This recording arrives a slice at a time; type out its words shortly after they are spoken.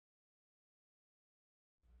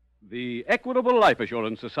The Equitable Life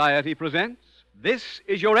Assurance Society presents This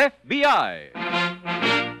Is Your FBI.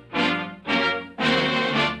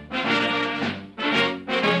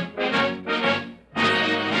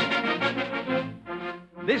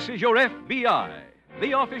 This is Your FBI,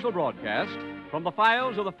 the official broadcast from the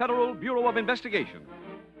files of the Federal Bureau of Investigation.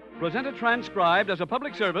 Presented transcribed as a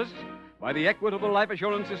public service by the Equitable Life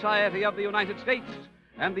Assurance Society of the United States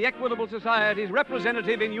and the Equitable Society's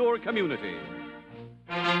representative in your community.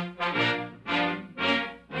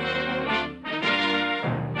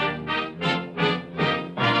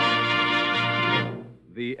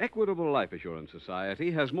 The Equitable Life Assurance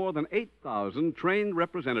Society has more than 8,000 trained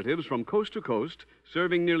representatives from coast to coast,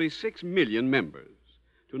 serving nearly 6 million members.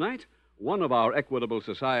 Tonight, one of our Equitable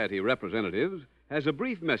Society representatives has a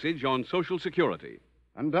brief message on Social Security.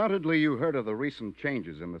 Undoubtedly, you heard of the recent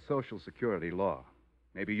changes in the Social Security law.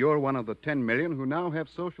 Maybe you're one of the 10 million who now have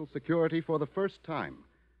Social Security for the first time.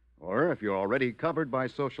 Or if you're already covered by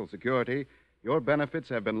Social Security, your benefits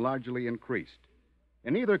have been largely increased.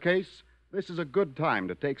 In either case, this is a good time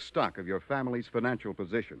to take stock of your family's financial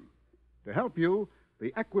position. To help you,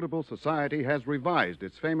 the Equitable Society has revised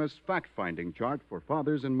its famous fact-finding chart for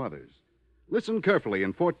fathers and mothers. Listen carefully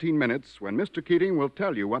in 14 minutes when Mr. Keating will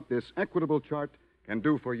tell you what this Equitable chart can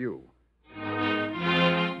do for you.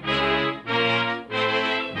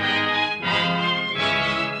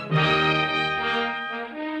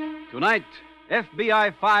 Tonight,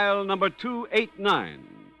 FBI file number 289.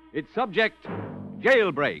 Its subject,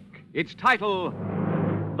 jailbreak. Its title,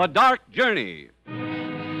 The Dark Journey.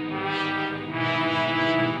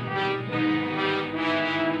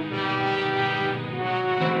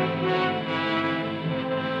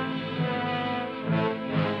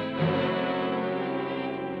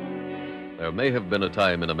 There may have been a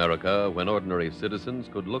time in America when ordinary citizens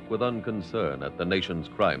could look with unconcern at the nation's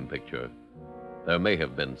crime picture. There may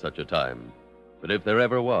have been such a time, but if there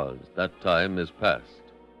ever was, that time is past.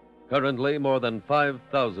 Currently, more than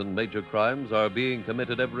 5,000 major crimes are being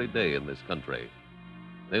committed every day in this country.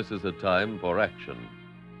 This is a time for action.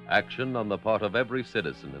 Action on the part of every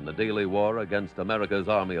citizen in the daily war against America's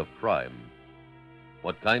army of crime.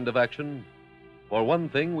 What kind of action? For one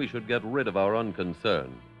thing, we should get rid of our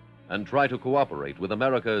unconcern and try to cooperate with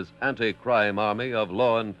America's anti-crime army of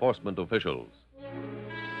law enforcement officials.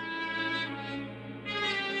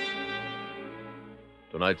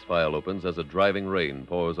 Tonight's file opens as a driving rain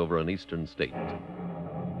pours over an eastern state.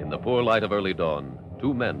 In the poor light of early dawn,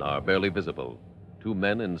 two men are barely visible. Two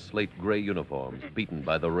men in slate gray uniforms, beaten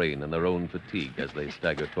by the rain and their own fatigue as they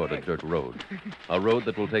stagger toward a dirt road. A road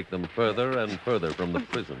that will take them further and further from the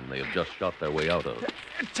prison they have just shot their way out of.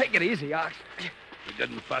 Take it easy, Ox. We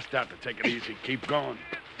didn't bust out to take it easy. Keep going.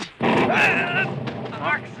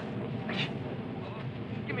 Ox!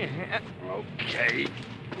 Give me a hand. Okay.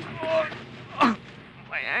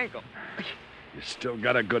 My ankle. You still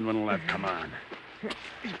got a good one left. Come on.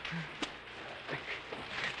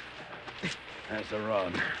 There's the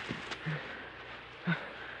road.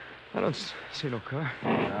 I don't see no car.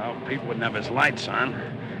 No, Pete wouldn't have his lights on.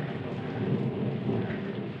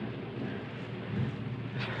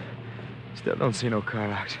 Still don't see no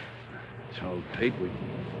car, Ox. Told Pete we'd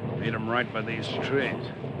meet him right by these trees.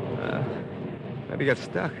 Maybe he got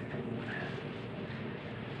stuck.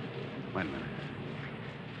 Wait a minute.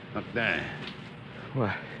 Look there.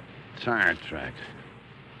 What? Tire tracks.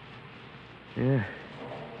 Yeah.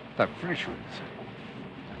 The fresh ones.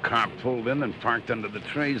 The car pulled in and parked under the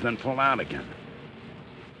trees, then pulled out again.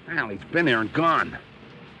 Well, he's been here and gone.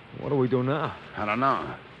 What do we do now? I don't know.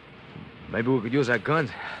 Maybe we could use our guns.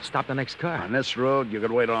 Stop the next car. On this road, you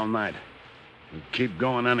could wait all night. We'd keep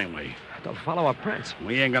going anyway. Don't follow our prints.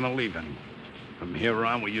 We ain't gonna leave any. From here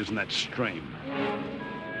on, we're using that stream.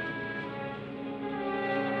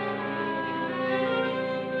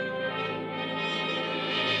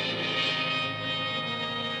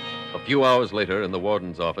 A few hours later, in the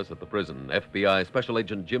warden's office at the prison, FBI Special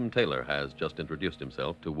Agent Jim Taylor has just introduced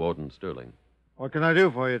himself to Warden Sterling. What can I do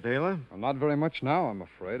for you, Taylor? Well, not very much now, I'm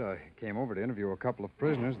afraid. I came over to interview a couple of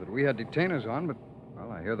prisoners that we had detainers on, but,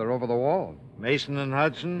 well, I hear they're over the wall. Mason and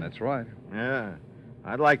Hudson? That's right. Yeah.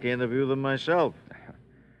 I'd like to interview them myself.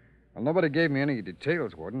 Well, nobody gave me any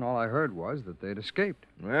details, Warden. All I heard was that they'd escaped.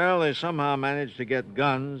 Well, they somehow managed to get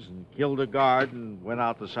guns and killed a guard and went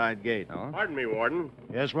out the side gate. Oh? Pardon me, Warden.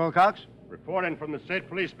 Yes, Wilcox? Reporting from the state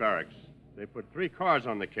police barracks. They put 3 cars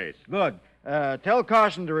on the case. Good. Tell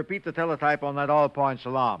Carson to repeat the teletype on that all-points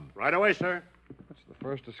alarm. Right away, sir. That's the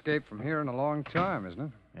first escape from here in a long time, isn't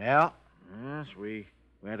it? Yeah. Yes, we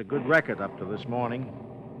had a good record up to this morning.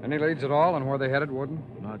 Any leads at all on where they headed, Warden?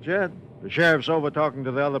 Not yet. The sheriff's over talking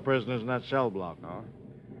to the other prisoners in that cell block. No.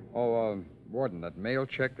 Oh, Warden, that mail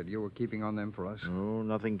check that you were keeping on them for us? No,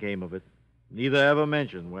 nothing came of it. Neither ever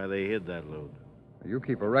mentioned where they hid that load. You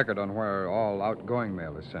keep a record on where all outgoing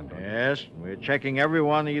mail is sent. Yes, we're checking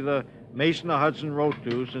everyone either Mason or Hudson wrote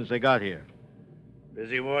to since they got here.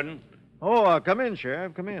 Busy, Warden? Oh, come in,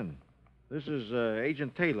 Sheriff. Come in. This is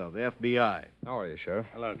Agent Taylor of the FBI. How are you, Sheriff?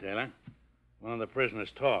 Hello, Taylor. One of the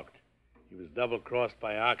prisoners talked. He was double-crossed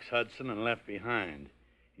by Ox Hudson and left behind.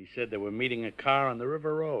 He said they were meeting a car on the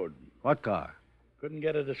River Road. What car? Couldn't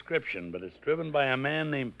get a description, but it's driven by a man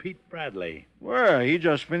named Pete Bradley. Well, he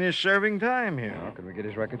just finished serving time here. Oh, can we get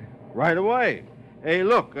his record? Right away. Hey,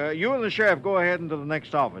 look, you and the sheriff go ahead into the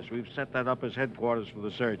next office. We've set that up as headquarters for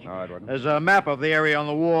the search. All right, Warden. There's a map of the area on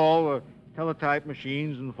the wall, teletype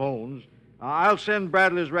machines and phones. I'll send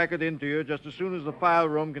Bradley's record in to you just as soon as the file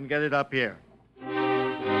room can get it up here.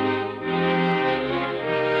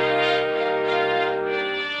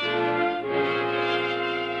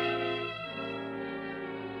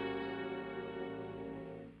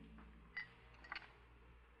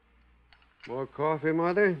 More coffee,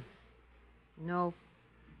 Mother? No.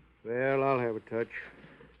 Well, I'll have a touch.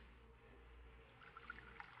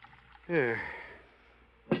 Yeah.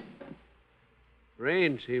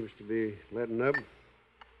 Rain seems to be letting up.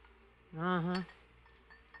 Uh-huh.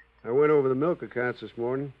 I went over the milk accounts this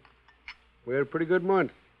morning. We had a pretty good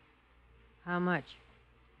month. How much?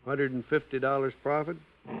 $150 profit.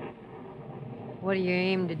 What do you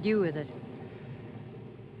aim to do with it?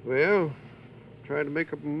 Well, trying to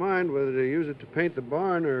make up my mind whether to use it to paint the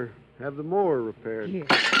barn or have the mower repaired. Here.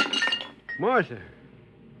 Martha,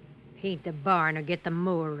 Paint the barn or get the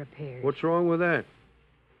mower repaired. what's wrong with that?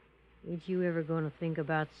 Ain't you ever going to think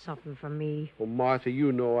about something for me? Well, Martha,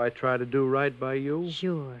 you know I try to do right by you.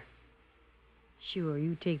 Sure. Sure,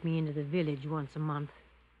 you take me into the village once a month.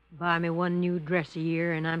 Buy me one new dress a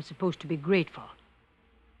year, and I'm supposed to be grateful.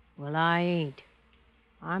 Well, I ain't.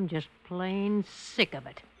 I'm just plain sick of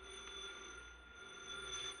it.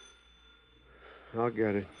 I'll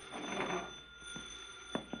get it.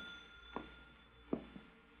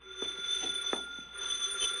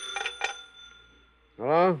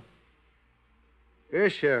 Hello?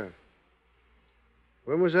 Yes, Sheriff.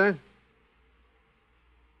 When was that?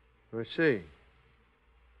 I see.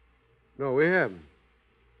 No, we haven't.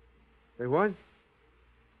 Say what?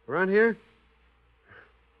 Around here?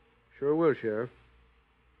 Sure will, Sheriff.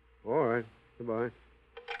 All right. Goodbye.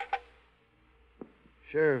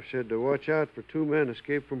 Sheriff said to watch out for two men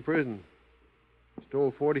escaped from prison.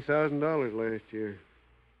 Stole $40,000 last year.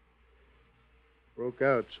 Broke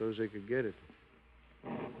out so as they could get it.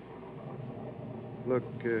 Look,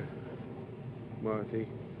 Marthy,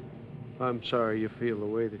 I'm sorry you feel the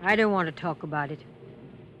way that you... I don't want to talk about it.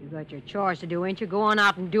 You got your chores to do, ain't you? Go on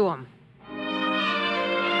out and do 'em.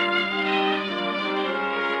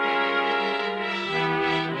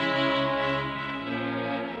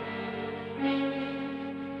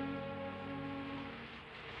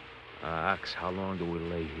 Ox, how long do we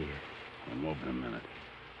lay here? We'll move in a minute.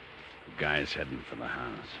 The guy's heading for the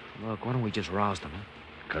house. Look, why don't we just rouse them, huh?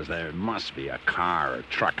 Because there must be a car or a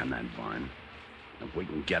truck in that barn. If we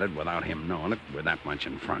can get it without him knowing it, we're that much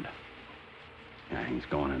in front. Yeah, he's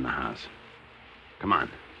going in the house. Come on,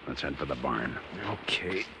 let's head for the barn.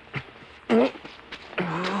 Okay.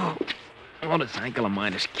 Oh, this ankle of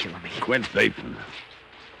mine is killing me. Quit beefing.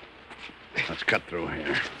 Let's cut through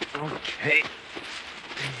here. Okay.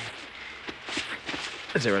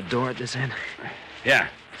 Is there a door at this end? Yeah,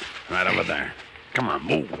 right over there. Come on,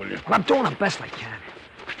 move, will you? Well, I'm doing the best I can.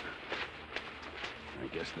 I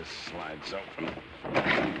guess this slides open.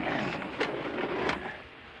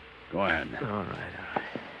 Go ahead. All right.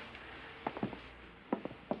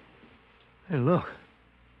 Hey, look.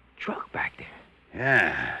 Truck back there.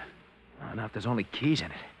 Yeah. Oh, now, if there's only keys in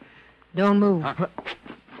it. Don't move.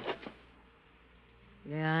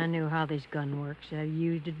 Yeah, I knew how this gun works. I've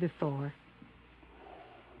used it before.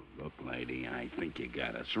 Look, lady, I think you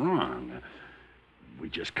got us wrong. We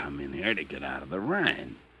just come in here to get out of the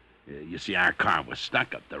rain. You see, our car was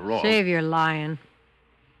stuck up the road. Save your lying.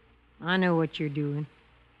 I know what you're doing.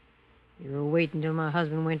 You were waiting till my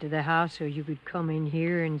husband went to the house so you could come in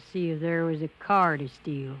here and see if there was a car to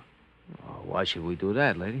steal. Oh, why should we do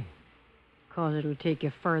that, lady? 'Cause it'll take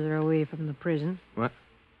you further away from the prison. What?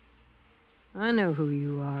 I know who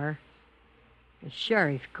you are. The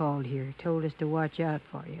sheriff called here, told us to watch out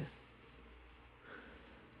for you.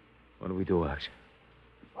 What do we do, Ox?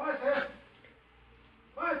 Martha!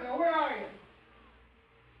 Martha, where are you?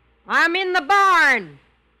 I'm in the barn.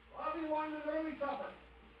 I'll be wanting an early supper.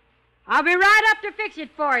 I'll be right up to fix it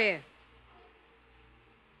for you.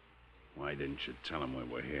 Why didn't you tell him we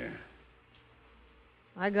were here?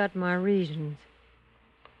 I got my reasons.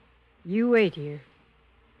 You wait here.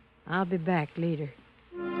 I'll be back later.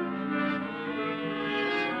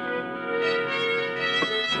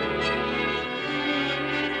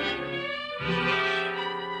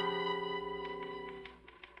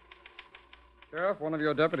 Sheriff, one of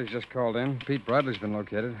your deputies just called in. Pete Bradley's been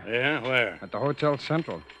located. Yeah? Where? At the Hotel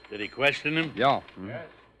Central. Did he question him? Yeah.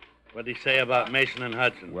 What'd he say about Mason and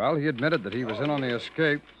Hudson? Well, he admitted that he was in on the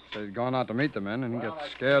escape. Said he'd gone out to meet the men, and he got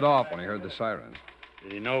scared off when he heard the sirens.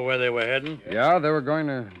 Did he know where they were heading? Yeah, they were going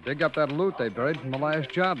to dig up that loot they buried from the last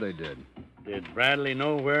job they did. Did Bradley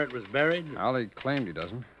know where it was buried? Well, he claimed he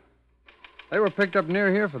doesn't. They were picked up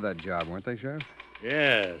near here for that job, weren't they, Sheriff?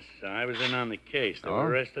 Yes, I was in on the case. They were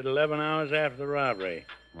arrested 11 hours after the robbery.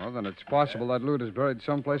 Well, then it's possible that loot is buried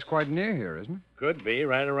someplace quite near here, isn't it? Could be,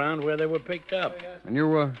 right around where they were picked up. And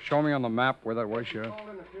you show me on the map where that was, Sheriff?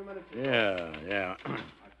 Yeah.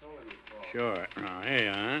 Sure. Oh, here you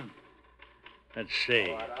are. Let's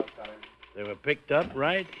see. They were picked up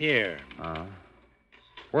right here.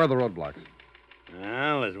 Where are the roadblocks?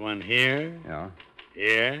 Well, there's one here.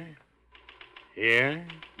 Yeah. Here.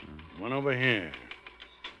 One over here.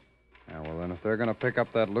 Yeah, well, then if they're going to pick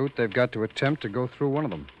up that loot, they've got to attempt to go through one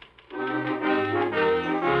of them.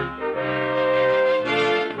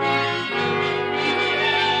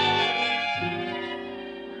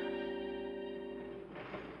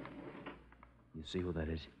 You see who that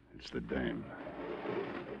is? It's the dame.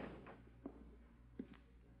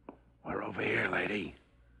 We're over here, lady.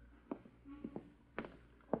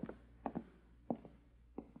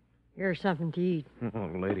 Here's something to eat. Oh,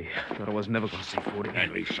 lady. I thought I was never going to see food Hey,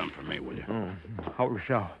 again. leave some for me, will you? How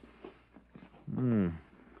so?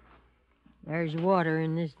 There's water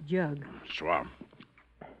in this jug. Swab.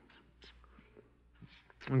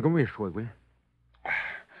 Give me a swig, will you?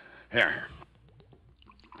 Here.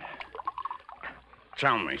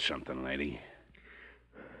 Tell me something, lady.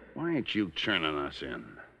 Why ain't you turning us in?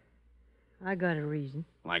 I got a reason.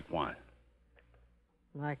 Like what?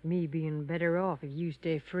 Like me being better off if you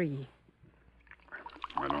stay free.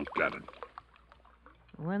 I don't get it.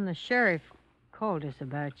 When the sheriff called us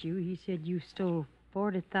about you, he said you stole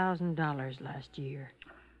 $40,000 last year.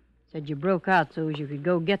 Said you broke out so as you could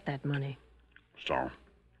go get that money. So?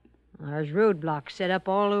 There's roadblocks set up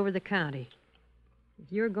all over the county.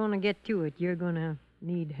 If you're going to get to it, you're going to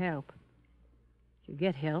need help. If you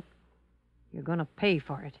get help, you're going to pay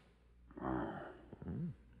for it.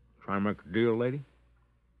 Try and make a deal, lady?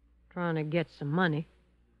 Trying to get some money.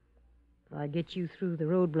 If I get you through the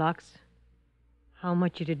roadblocks, how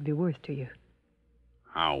much it'd be worth to you?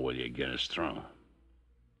 How will you get us through?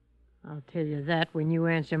 I'll tell you that when you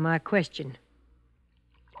answer my question.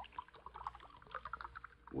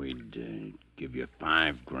 We'd give you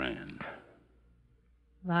 $5,000.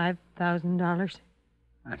 $5,000?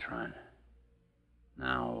 That's right.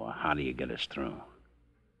 Now, how do you get us through?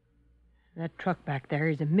 That truck back there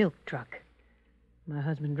is a milk truck. My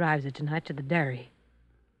husband drives it tonight to the dairy.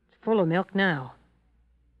 It's full of milk now.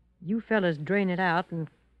 You fellas drain it out and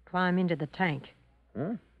climb into the tank.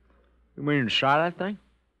 Huh? You mean inside that thing?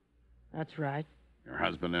 That's right. Your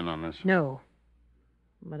husband in on this? No.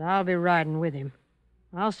 But I'll be riding with him.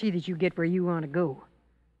 I'll see that you get where you want to go.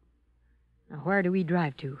 Now, where do we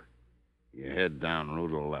drive to? You head down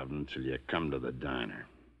Route 11 till you come to the diner.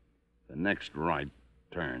 The next right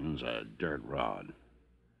turn's a dirt road.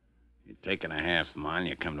 You take it a half mile,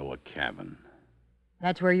 you come to a cabin.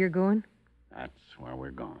 That's where you're going? That's where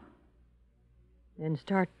we're going. Then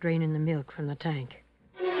start draining the milk from the tank.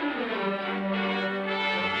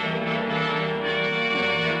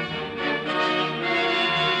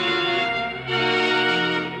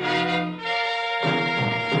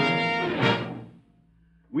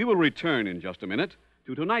 We will return in just a minute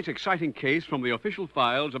to tonight's exciting case from the official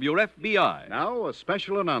files of your FBI. Now, a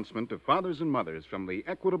special announcement to fathers and mothers from the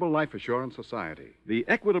Equitable Life Assurance Society. The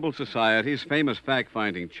Equitable Society's famous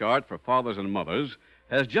fact-finding chart for fathers and mothers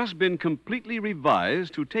has just been completely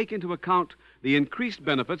revised to take into account the increased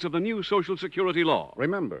benefits of the new Social Security law.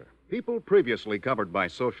 Remember, people previously covered by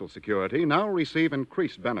Social Security now receive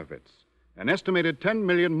increased benefits. An estimated 10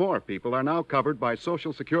 million more people are now covered by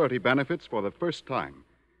Social Security benefits for the first time.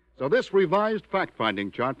 So this revised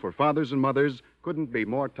fact-finding chart for fathers and mothers couldn't be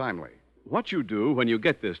more timely. What you do when you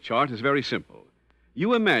get this chart is very simple.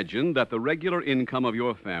 You imagine that the regular income of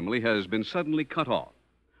your family has been suddenly cut off.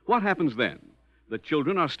 What happens then? The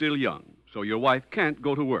children are still young, so your wife can't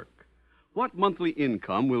go to work. What monthly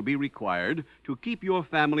income will be required to keep your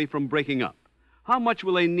family from breaking up? How much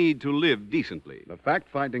will they need to live decently? The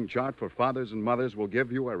fact-finding chart for fathers and mothers will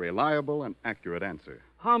give you a reliable and accurate answer.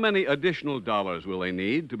 How many additional dollars will they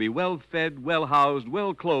need to be well fed, well housed,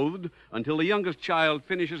 well clothed until the youngest child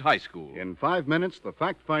finishes high school? In 5 minutes, the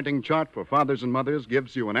fact-finding chart for fathers and mothers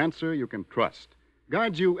gives you an answer you can trust,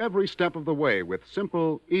 guides you every step of the way with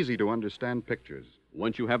simple, easy-to-understand pictures.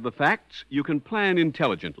 Once you have the facts, you can plan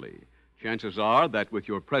intelligently. Chances are that with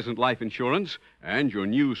your present life insurance and your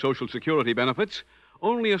new Social Security benefits,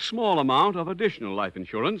 only a small amount of additional life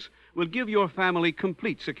insurance will give your family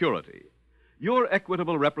complete security. Your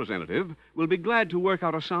Equitable representative will be glad to work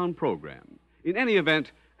out a sound program. In any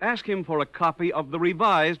event, ask him for a copy of the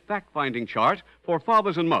revised fact-finding chart for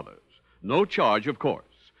fathers and mothers. No charge, of course.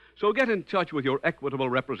 So get in touch with your Equitable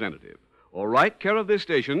representative or write care of this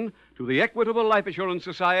station to the Equitable Life Assurance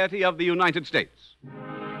Society of the United States.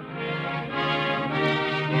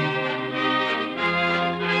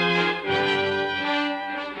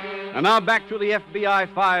 And now back to the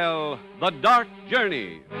FBI file, The Dark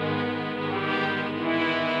Journey.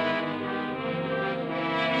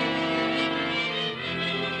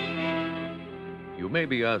 You may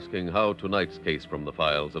be asking how tonight's case from the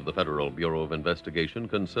files of the Federal Bureau of Investigation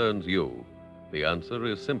concerns you. The answer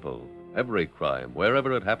is simple. Every crime,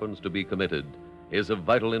 wherever it happens to be committed, is of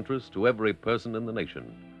vital interest to every person in the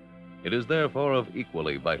nation. It is therefore of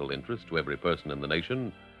equally vital interest to every person in the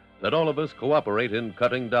nation that all of us cooperate in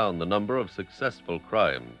cutting down the number of successful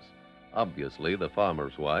crimes. Obviously, the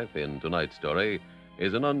farmer's wife in tonight's story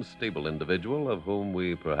is an unstable individual of whom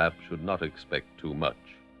we perhaps should not expect too much.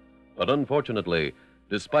 But unfortunately,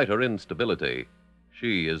 despite her instability,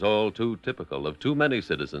 she is all too typical of too many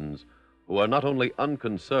citizens who are not only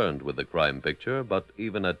unconcerned with the crime picture, but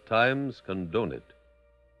even at times condone it.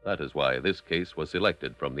 That is why this case was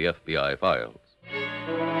selected from the FBI files.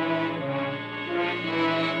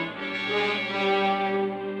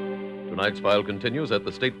 Tonight's file continues at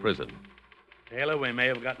the state prison. Taylor, we may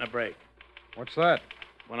have gotten a break. What's that?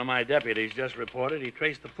 One of my deputies just reported he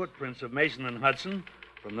traced the footprints of Mason and Hudson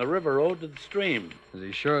from the river road to the stream. Is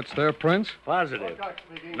he sure it's their prints? Positive.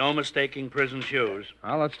 No mistaking prison shoes.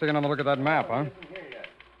 Well, let's take another look at that map, huh?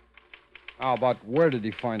 How about where did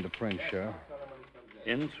he find the prints, Sheriff?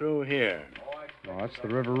 In through here. Oh, that's the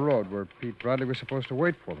river road where Pete Bradley was supposed to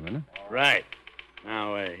wait for them, isn't it? Right.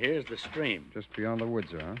 Now, here's the stream. Just beyond the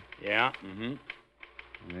woods there, huh? Yeah, mm-hmm.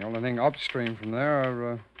 And the only thing upstream from there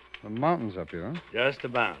are the mountains up here, huh? Just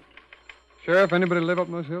about. Sheriff, anybody live up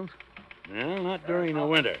in those hills? Well, not during the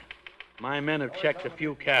winter. My men have checked a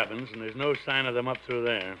few cabins, and there's no sign of them up through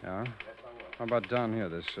there. Yeah? How about down here,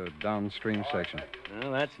 this downstream section?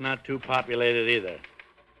 Well, that's not too populated either.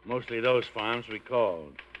 Mostly those farms we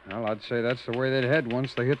called. Well, I'd say that's the way they'd head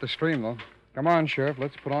once they hit the stream, though. Come on, Sheriff.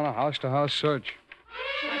 Let's put on a house-to-house search.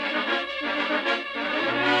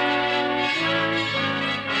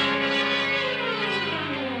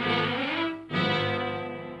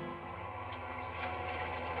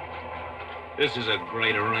 This is a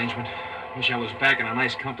great arrangement. Wish I was back in a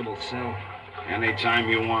nice, comfortable cell. Anytime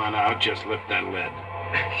you want out, just lift that lid.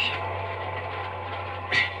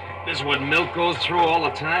 This is what milk goes through all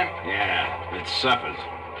the time? Yeah, it suffers.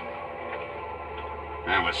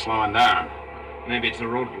 Man, we're slowing down. Maybe it's a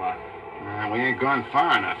roadblock. We ain't gone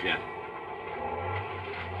far enough yet.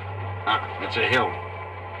 It's a hill.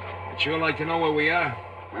 I'd sure like to know where we are.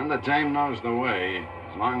 And the dame knows the way.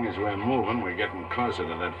 As long as we're moving, we're getting closer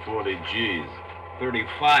to that 40 G's.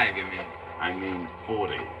 35, you mean? I mean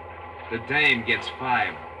 40. The dame gets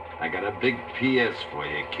 5. I got a big P.S. for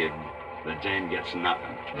you, kid. The dame gets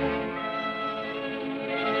nothing.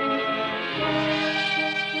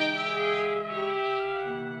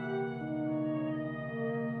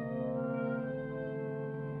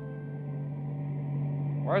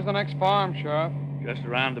 Where's the next farm, Sheriff? Just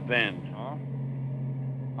around the bend. Oh?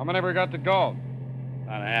 How many have we got to go?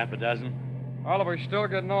 About a half a dozen. Well, if we still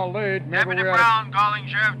get no lead, maybe Deputy we ought Brown calling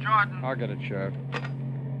Sheriff Jordan. I'll get it, Sheriff.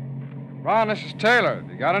 Ron, this is Taylor.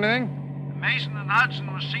 You got anything? Mason and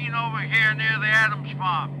Hudson was seen over here near the Adams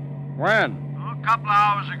farm. When? Oh, a couple of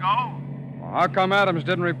hours ago. Well, how come Adams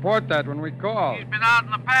didn't report that when we called? He's been out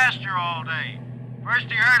in the pasture all day. First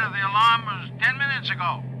he heard of the alarm was 10 minutes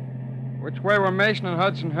ago. Which way were Mason and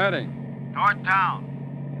Hudson heading? Toward town.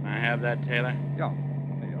 Can I have that, Taylor? Yeah.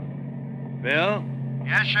 Bill?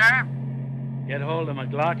 Yes, Sheriff? Get hold of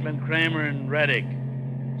McLaughlin, Kramer, and Reddick.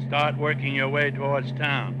 Start working your way towards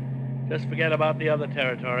town. Just forget about the other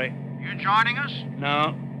territory. You joining us?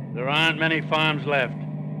 No, there aren't many farms left.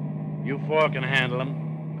 You four can handle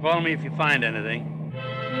them. Call me if you find anything.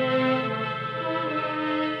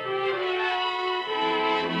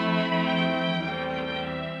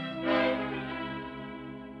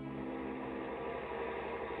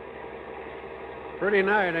 Pretty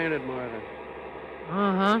night, ain't it, Martha?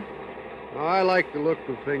 Uh-huh. I like the look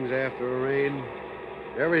of things after a rain.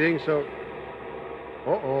 Everything's so...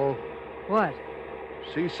 Uh-oh. What?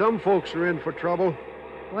 See, some folks are in for trouble.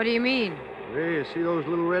 What do you mean? Hey, you see those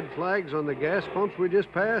little red flags on the gas pumps we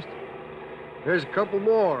just passed? There's a couple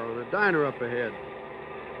more on a diner up ahead.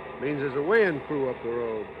 Means there's a weighing crew up the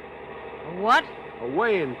road. A what? A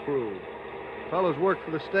weighing crew. Fellows work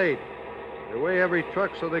for the state. They weigh every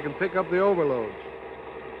truck so they can pick up the overloads.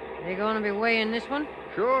 They gonna be weighing this one?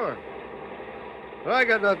 Sure. I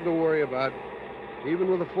got nothing to worry about.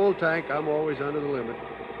 Even with a full tank, I'm always under the limit.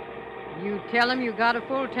 You tell them you got a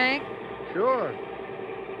full tank? Sure.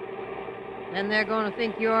 Then they're gonna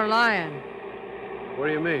think you're lying. What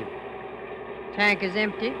do you mean? Tank is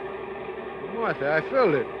empty. Martha, I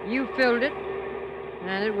filled it. You filled it,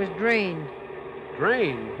 and it was drained.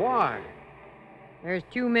 Drained? Why? There's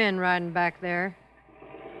 2 men riding back there.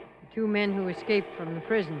 2 men who escaped from the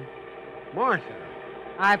prison. Martha.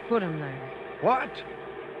 I put 'em there. What?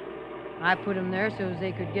 I put 'em there so as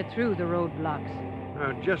they could get through the roadblocks.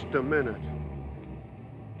 Now, just a minute.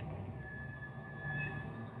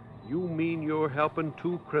 You mean you're helping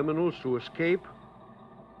 2 criminals to escape?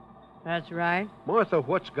 That's right. Martha,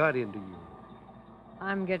 what's got into you?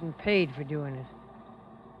 I'm getting paid for doing it.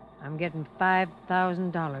 I'm getting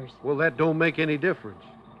 $5,000. Well, that don't make any difference.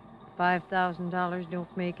 $5,000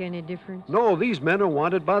 don't make any difference? No, these men are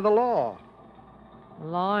wanted by the law. The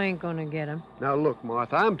law ain't gonna get 'em. Now, look,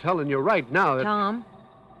 Martha, I'm telling you right now that... Tom,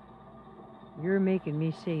 you're making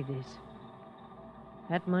me say this.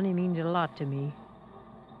 That money means a lot to me.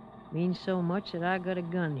 Means so much that I got a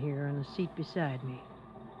gun here on the seat beside me.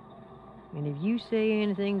 And if you say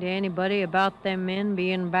anything to anybody about them men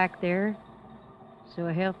being back there, so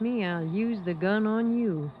help me, I'll use the gun on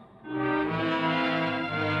you.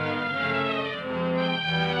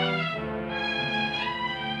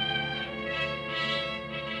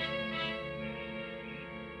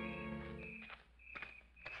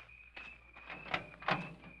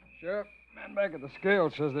 Sheriff, man back at the scale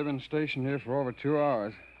says they've been stationed here for over 2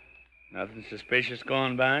 hours. Nothing suspicious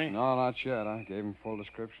going by? No, not yet. I gave them full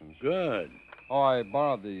descriptions. Good. Oh, I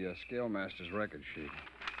borrowed the scale master's record sheet.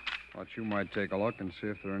 Thought you might take a look and see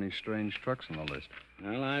if there are any strange trucks on the list.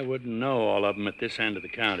 Well, I wouldn't know all of them at this end of the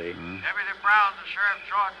county. Deputy Brown to Sheriff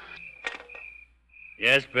Jordan.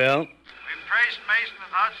 Yes, Bill? We've traced Mason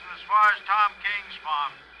and Hudson as far as Tom King's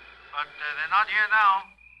farm, but they're not here now.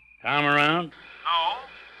 Tom around? No.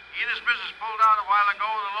 He and his missus pulled out a while ago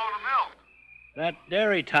with a load of milk. That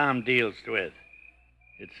dairy Tom deals with.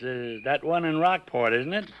 It's that one in Rockport,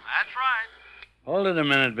 isn't it? That's right. Hold it a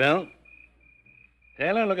minute, Bill.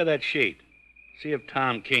 Taylor, look at that sheet. See if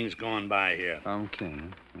Tom King's going by here. Tom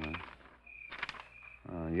King, huh?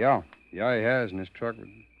 Yeah. Yeah, he has in his truck.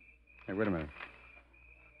 Hey, wait a minute.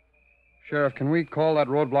 Sheriff, can we call that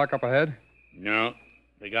roadblock up ahead? No.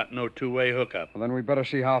 They got no two-way hookup. Well, then we better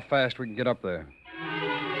see how fast we can get up there.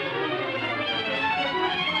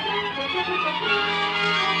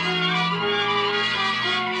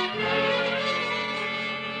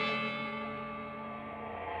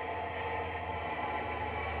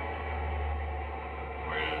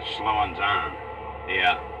 Slowing down.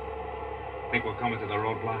 Yeah. Think we're coming to the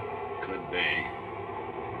roadblock? Could be.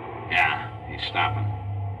 Yeah, he's stopping.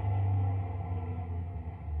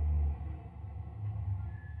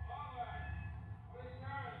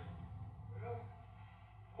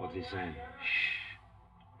 What's he saying? Shh.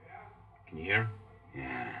 Can you hear him?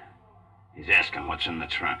 Yeah. He's asking what's in the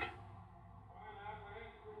trunk.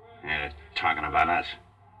 Yeah, they're talking about us.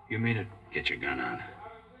 You mean it? Get your gun out.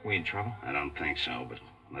 We in trouble? I don't think so, but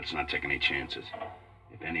let's not take any chances.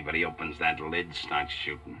 If anybody opens that lid, start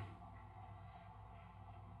shooting.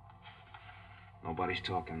 Nobody's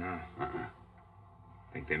talking now. Uh-uh.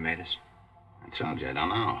 Think they made us? I told you, I don't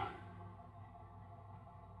know.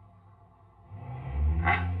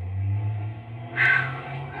 Huh?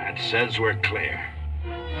 That says we're clear.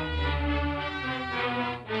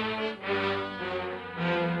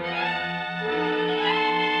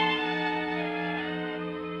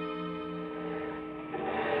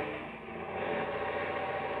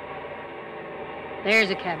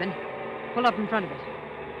 There's a cabin. Pull up in front of it.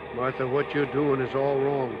 Martha, what you're doing is all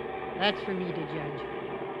wrong. That's for me to judge.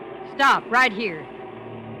 Stop, right here.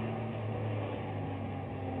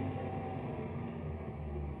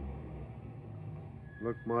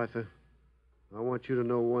 Look, Martha, I want you to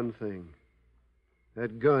know one thing.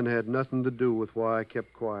 That gun had nothing to do with why I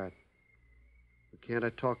kept quiet. But can't I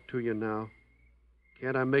talk to you now?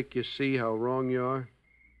 Can't I make you see how wrong you are?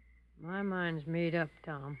 My mind's made up,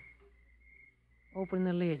 Tom. Open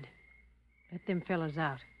the lid. Let them fellas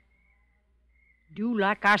out. Do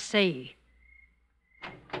like I say.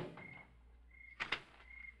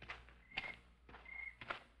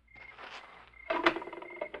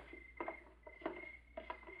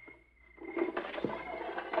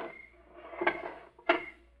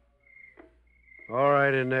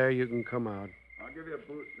 right in there. You can come out. I'll give you a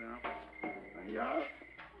boost now. Yeah.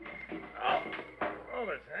 Oh,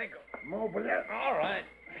 this ankle. Mobile. All right.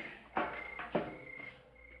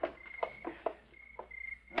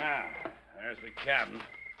 Ah, there's the cabin.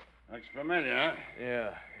 Looks familiar, huh?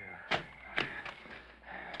 Yeah.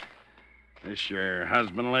 This your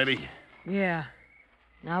husband, lady? Yeah.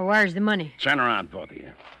 Now, where's the money? Turn around, both of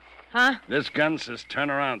you. Huh? This gun says turn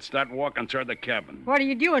around. Start walking toward the cabin. What are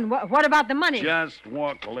you doing? What about the money? Just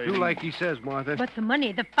walk, lady. Do like he says, Martha. But the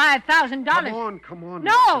money, the $5,000. Come on.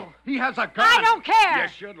 No! He has a gun. I don't care. You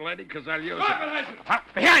should, lady, because I'll use Stop it.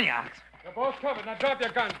 it, behind you, Ox. You're both covered. Now drop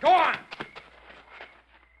your guns. Go on.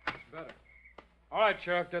 Better. All right,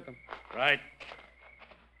 Sheriff, get them. Right.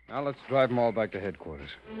 Now let's drive them all back to headquarters.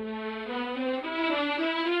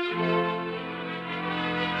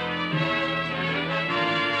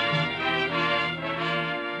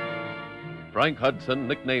 Frank Hudson,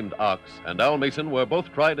 nicknamed Ox, and Al Mason were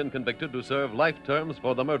both tried and convicted to serve life terms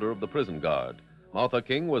for the murder of the prison guard. Martha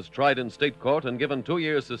King was tried in state court and given 2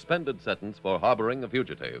 years' suspended sentence for harboring a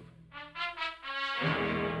fugitive.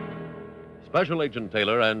 Special Agent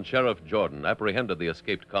Taylor and Sheriff Jordan apprehended the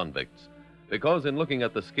escaped convicts because, in looking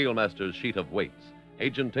at the scalemaster's sheet of weights,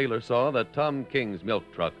 Agent Taylor saw that Tom King's milk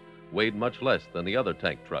truck weighed much less than the other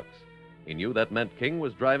tank trucks. He knew that meant King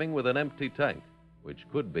was driving with an empty tank, which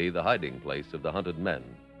could be the hiding place of the hunted men.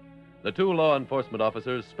 The 2 law enforcement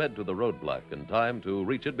officers sped to the roadblock in time to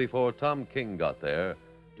reach it before Tom King got there,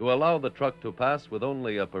 to allow the truck to pass with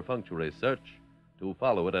only a perfunctory search, to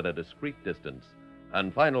follow it at a discreet distance,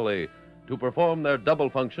 and finally, to perform their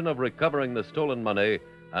double function of recovering the stolen money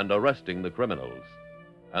and arresting the criminals.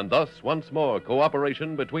 And thus, once more,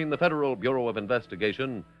 cooperation between the Federal Bureau of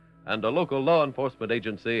Investigation and a local law enforcement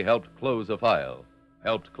agency helped close a file.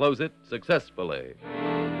 Helped close it successfully.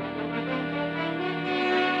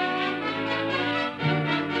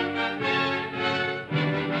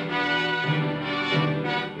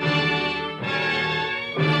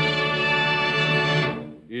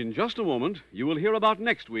 In just a moment, you will hear about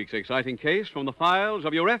next week's exciting case from the files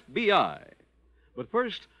of your FBI. But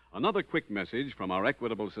first, another quick message from our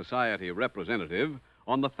Equitable Society representative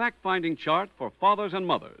on the fact-finding chart for fathers and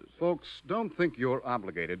mothers. Folks, don't think you're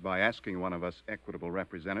obligated by asking one of us Equitable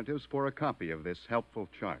representatives for a copy of this helpful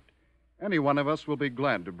chart. Any one of us will be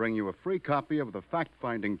glad to bring you a free copy of the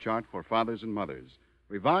fact-finding chart for fathers and mothers,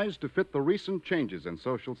 revised to fit the recent changes in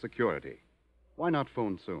Social Security. Why not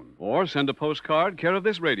phone soon? Or send a postcard care of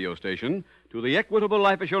this radio station to the Equitable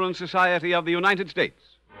Life Assurance Society of the United States.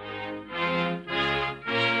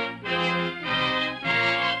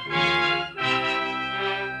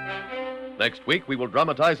 Next week, we will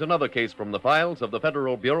dramatize another case from the files of the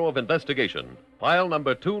Federal Bureau of Investigation. File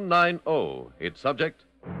number 290. Its subject,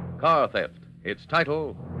 car theft. Its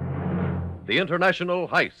title, The International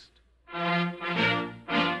Heist.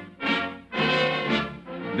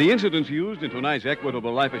 The incidents used in tonight's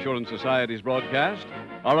Equitable Life Assurance Society's broadcast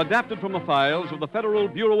are adapted from the files of the Federal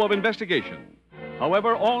Bureau of Investigation.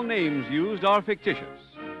 However, all names used are fictitious,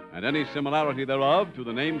 and any similarity thereof to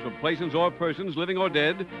the names of places or persons, living or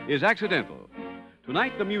dead, is accidental.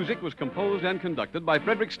 Tonight, the music was composed and conducted by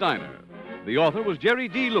Frederick Steiner. The author was Jerry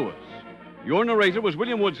D. Lewis. Your narrator was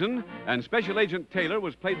William Woodson, and Special Agent Taylor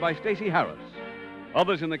was played by Stacey Harris.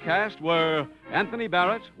 Others in the cast were Anthony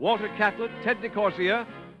Barrett, Walter Catlett, Ted DeCorsia,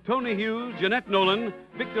 Tony Hughes, Jeanette Nolan,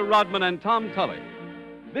 Victor Rodman, and Tom Tully.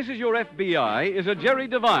 This Is Your FBI is a Jerry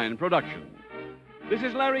Devine production. This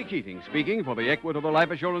is Larry Keating speaking for the Equitable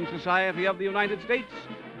Life Assurance Society of the United States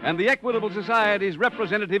and the Equitable Society's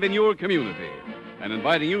representative in your community, and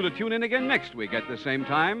inviting you to tune in again next week at the same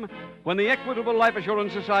time when the Equitable Life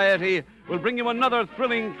Assurance Society will bring you another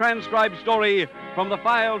thrilling transcribed story from the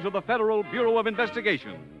files of the Federal Bureau of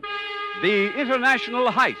Investigation. The International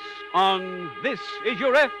Heist on This Is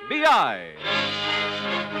Your FBI.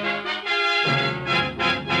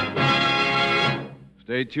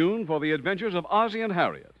 Stay tuned for the adventures of Ozzie and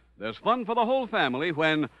Harriet. There's fun for the whole family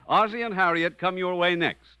when Ozzie and Harriet come your way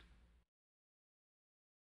next.